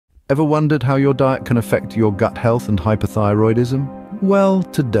Ever wondered how your diet can affect your gut health and hypothyroidism? Well,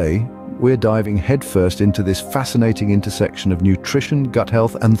 today, we're diving headfirst into this fascinating intersection of nutrition, gut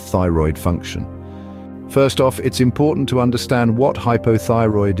health, and thyroid function. First off, it's important to understand what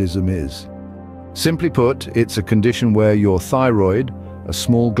hypothyroidism is. Simply put, it's a condition where your thyroid, a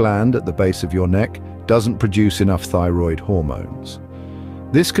small gland at the base of your neck, doesn't produce enough thyroid hormones.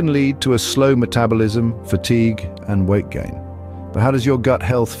 This can lead to a slow metabolism, fatigue, and weight gain. But how does your gut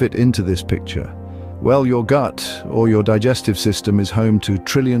health fit into this picture? Well, your gut, or your digestive system, is home to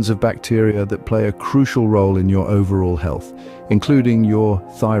trillions of bacteria that play a crucial role in your overall health, including your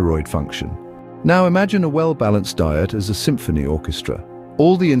thyroid function. Now imagine a well-balanced diet as a symphony orchestra.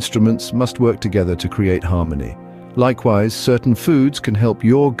 All the instruments must work together to create harmony. Likewise, certain foods can help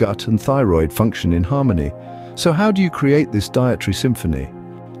your gut and thyroid function in harmony. So how do you create this dietary symphony?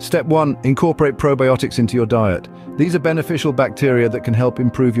 Step 1. Incorporate probiotics into your diet. These are beneficial bacteria that can help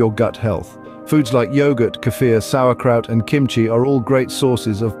improve your gut health. Foods like yogurt, kefir, sauerkraut, and kimchi are all great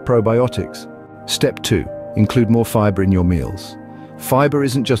sources of probiotics. Step 2. Include more fiber in your meals. Fiber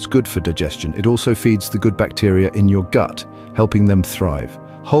isn't just good for digestion, it also feeds the good bacteria in your gut, helping them thrive.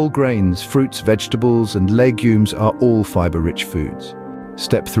 Whole grains, fruits, vegetables, and legumes are all fiber-rich foods.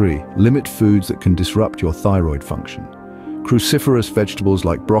 Step 3. Limit foods that can disrupt your thyroid function. Cruciferous vegetables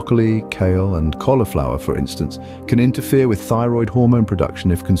like broccoli, kale, and cauliflower, for instance, can interfere with thyroid hormone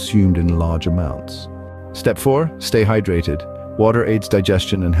production if consumed in large amounts. Step 4. Stay hydrated. Water aids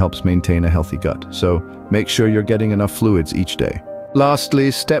digestion and helps maintain a healthy gut, so make sure you're getting enough fluids each day.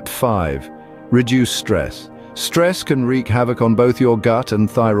 Lastly, Step 5. Reduce stress. Stress can wreak havoc on both your gut and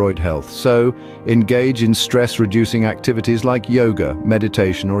thyroid health, so engage in stress-reducing activities like yoga,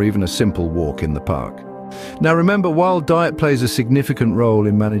 meditation, or even a simple walk in the park. Now remember, while diet plays a significant role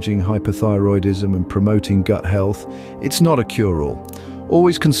in managing hypothyroidism and promoting gut health, it's not a cure-all.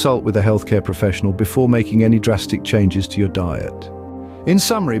 Always consult with a healthcare professional before making any drastic changes to your diet. In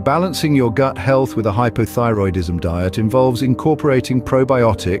summary, balancing your gut health with a hypothyroidism diet involves incorporating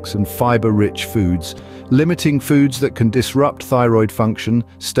probiotics and fiber-rich foods, limiting foods that can disrupt thyroid function,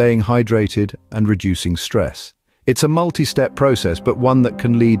 staying hydrated, and reducing stress. It's a multi-step process, but one that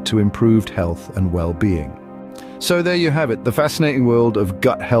can lead to improved health and well-being. So there you have it, the fascinating world of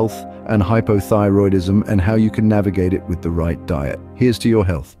gut health and hypothyroidism and how you can navigate it with the right diet. Here's to your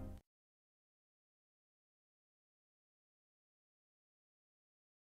health.